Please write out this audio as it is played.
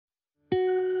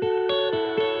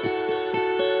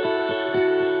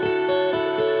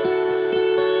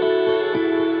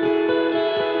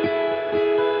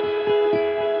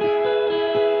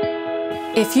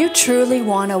If you truly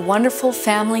want a wonderful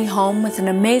family home with an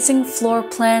amazing floor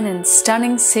plan and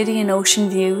stunning city and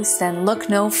ocean views, then look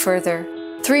no further.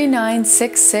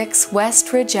 3966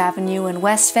 Westridge Avenue in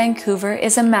West Vancouver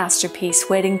is a masterpiece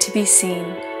waiting to be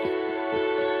seen.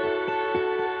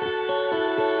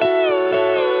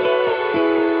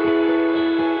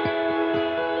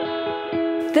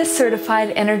 This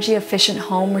certified energy efficient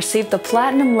home received the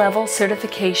Platinum Level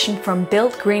certification from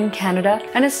Built Green Canada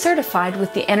and is certified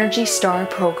with the Energy Star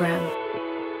program.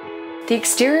 The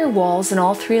exterior walls in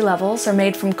all 3 levels are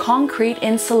made from concrete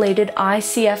insulated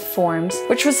ICF Forms,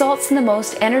 which results in the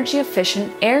most energy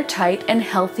efficient, airtight, and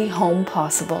healthy home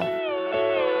possible.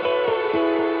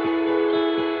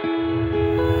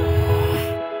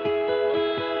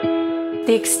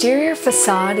 The exterior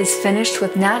facade is finished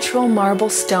with natural marble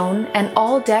stone, and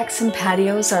all decks and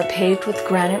patios are paved with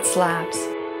granite slabs.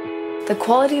 The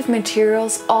quality of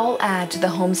materials all add to the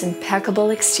home's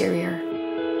impeccable exterior.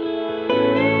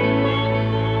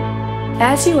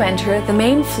 As you enter, the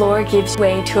main floor gives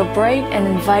way to a bright and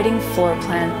inviting floor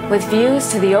plan, with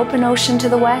views to the open ocean to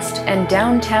the west and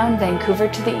downtown Vancouver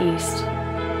to the east.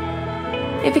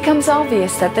 It becomes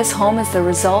obvious that this home is the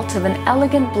result of an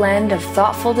elegant blend of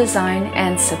thoughtful design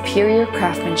and superior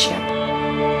craftsmanship.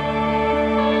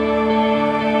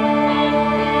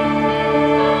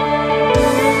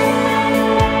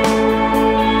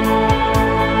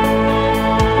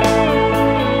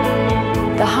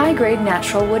 The high-grade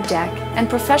natural wood deck and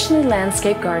professionally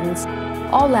landscaped gardens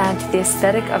all add to the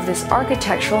aesthetic of this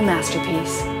architectural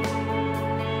masterpiece.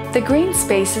 The green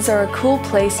spaces are a cool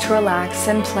place to relax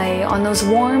and play on those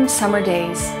warm summer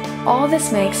days. All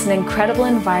this makes an incredible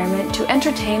environment to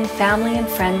entertain family and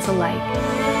friends alike.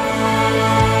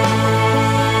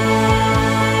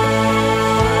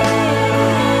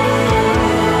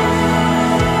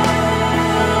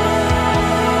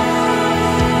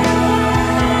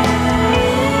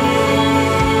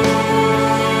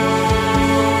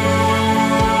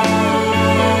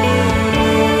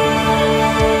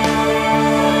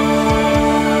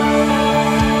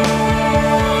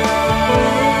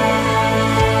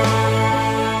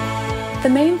 The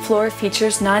main floor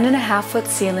features 9.5-foot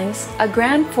ceilings, a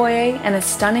grand foyer, and a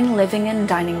stunning living and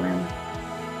dining room.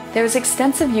 There is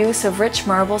extensive use of rich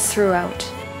marbles throughout,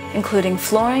 including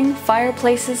flooring,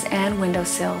 fireplaces, and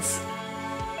windowsills.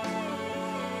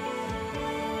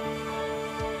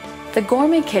 The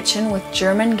gourmet kitchen with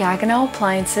German Gaggenau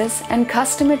appliances and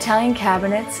custom Italian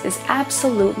cabinets is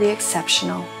absolutely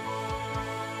exceptional.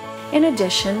 In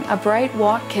addition, a bright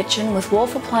walk kitchen with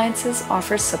Wolf appliances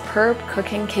offers superb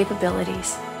cooking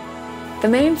capabilities. The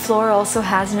main floor also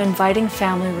has an inviting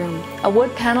family room, a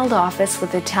wood-paneled office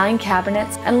with Italian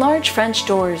cabinets and large French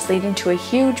doors leading to a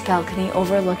huge balcony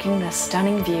overlooking the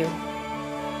stunning view.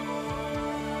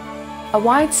 A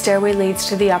wide stairway leads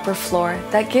to the upper floor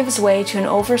that gives way to an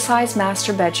oversized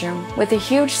master bedroom with a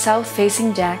huge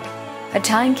south-facing deck,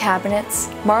 Italian cabinets,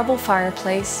 marble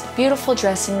fireplace, beautiful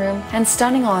dressing room, and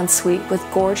stunning ensuite with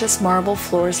gorgeous marble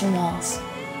floors and walls.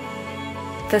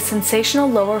 The sensational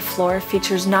lower floor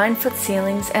features 9-foot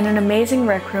ceilings and an amazing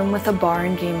rec room with a bar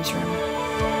and games room.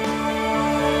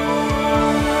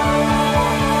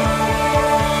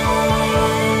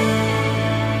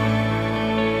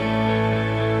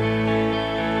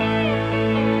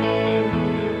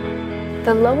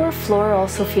 The lower floor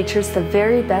also features the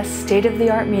very best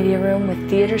state-of-the-art media room with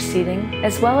theater seating,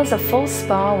 as well as a full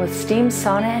spa with steam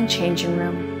sauna and changing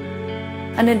room.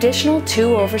 An additional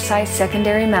 2 oversized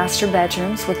secondary master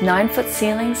bedrooms with 9-foot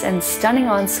ceilings and stunning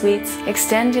en-suites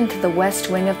extend into the west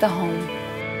wing of the home.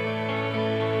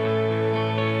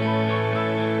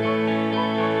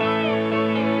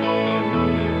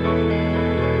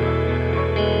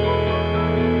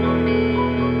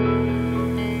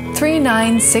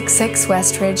 .3966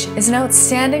 Westridge is an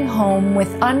outstanding home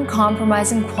with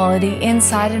uncompromising quality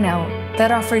inside and out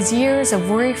that offers years of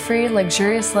worry-free,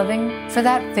 luxurious living for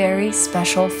that very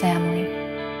special family.